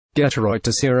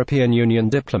REUTERSeuropean Union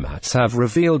diplomats have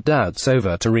revealed doubts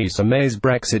over Theresa May's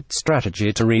Brexit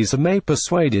strategy. Theresa May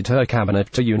persuaded her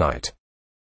cabinet to unite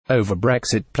over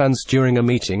Brexit plans during a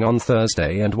meeting on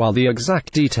Thursday, and while the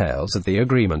exact details of the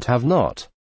agreement have not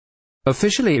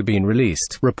officially been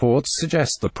released, reports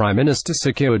suggest the Prime Minister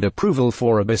secured approval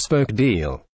for a bespoke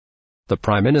deal. The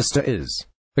Prime Minister is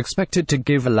expected to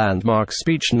give a landmark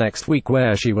speech next week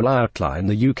where she will outline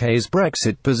the UK's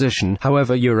Brexit position.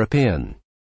 However, European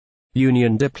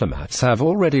Union diplomats have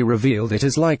already revealed it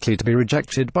is likely to be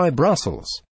rejected by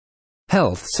Brussels.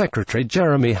 Health Secretary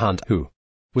Jeremy Hunt, who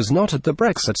was not at the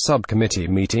Brexit subcommittee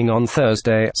meeting on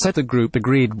Thursday, said the group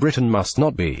agreed Britain must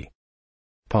not be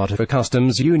part of a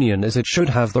customs union as it should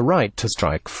have the right to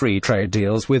strike free trade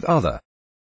deals with other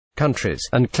countries,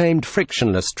 and claimed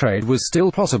frictionless trade was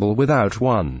still possible without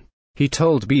one. He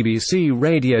told BBC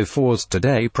Radio 4's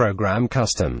Today programme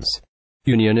customs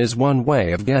union is one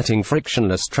way of getting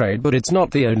frictionless trade, but it's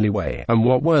not the only way, and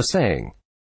what we're saying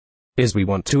is we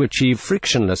want to achieve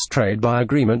frictionless trade by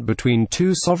agreement between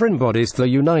two sovereign bodies, the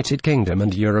United Kingdom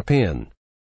and European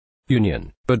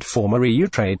Union. But former EU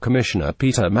Trade Commissioner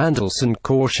Peter Mandelson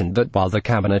cautioned that while the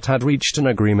cabinet had reached an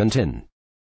agreement in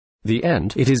the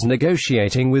end, it is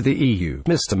negotiating with the EU.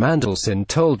 Mr. Mandelson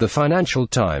told the Financial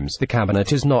Times the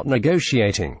cabinet is not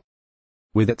negotiating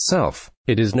with itself.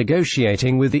 It is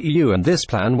negotiating with the EU, and this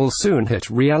plan will soon hit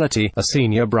reality. A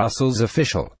senior Brussels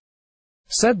official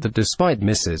said that despite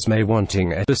Mrs. May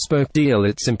wanting a bespoke deal,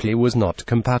 it simply was not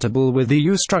compatible with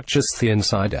EU structures. The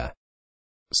insider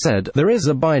said, "There is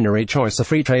a binary choice: a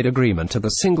free trade agreement to the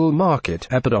single market."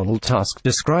 Donald Tusk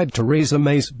described Theresa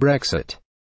May's Brexit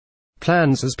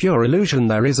plans as pure illusion.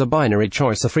 There is a binary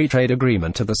choice: a free trade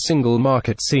agreement to the single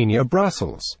market. Senior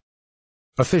Brussels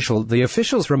official. The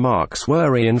official's remarks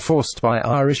were reinforced by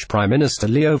Irish Prime Minister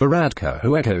Leo Varadkar,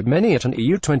 who echoed many at an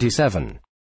EU27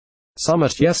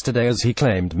 summit yesterday as he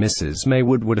claimed Mrs. May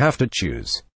would have to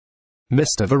choose.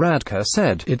 Mr. Varadkar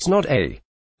said, "It's not a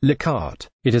la carte.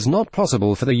 It is not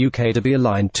possible for the UK to be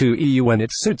aligned to EU when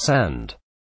it suits and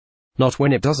not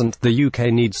when it doesn't. The UK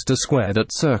needs to square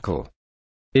that circle.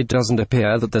 It doesn't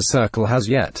appear that the circle has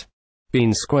yet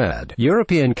been squared."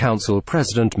 European Council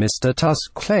President Mr.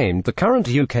 Tusk claimed the current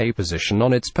UK position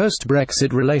on its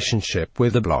post-Brexit relationship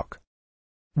with the bloc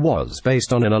was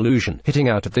based on an illusion, hitting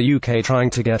out at the UK trying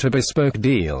to get a bespoke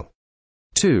deal.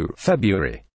 2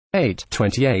 February 8,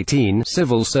 2018,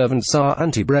 civil servants are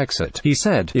anti-Brexit, he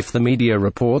said. "If the media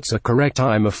reports are correct,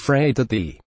 I'm afraid that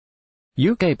the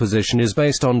UK position is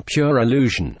based on pure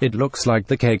illusion. It looks like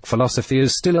the cake philosophy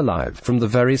is still alive from the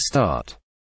very start.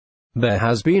 There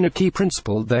has been a key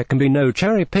principle: there can be no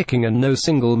cherry-picking and no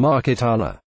single market a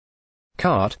la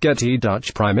carte." Getty.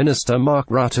 Dutch Prime Minister Mark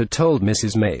Rutte told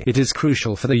Mrs. May, "It is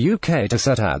crucial for the UK to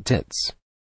set out its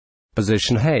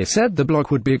position." Hay said, "The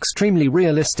bloc would be extremely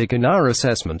realistic in our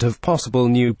assessment of possible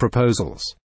new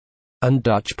proposals." And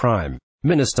Dutch Prime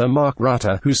Minister Mark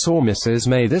Rutte, who saw Mrs.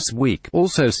 May this week,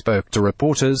 also spoke to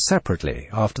reporters separately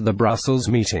after the Brussels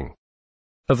meeting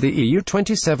of the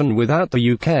EU27 without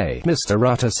the UK. Mr.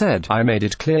 Rutte said, "I made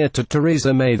it clear to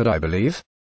Theresa May that I believe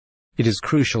it is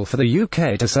crucial for the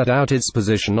UK to set out its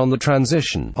position on the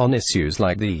transition, on issues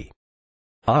like the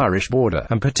Irish border,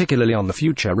 and particularly on the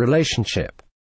future relationship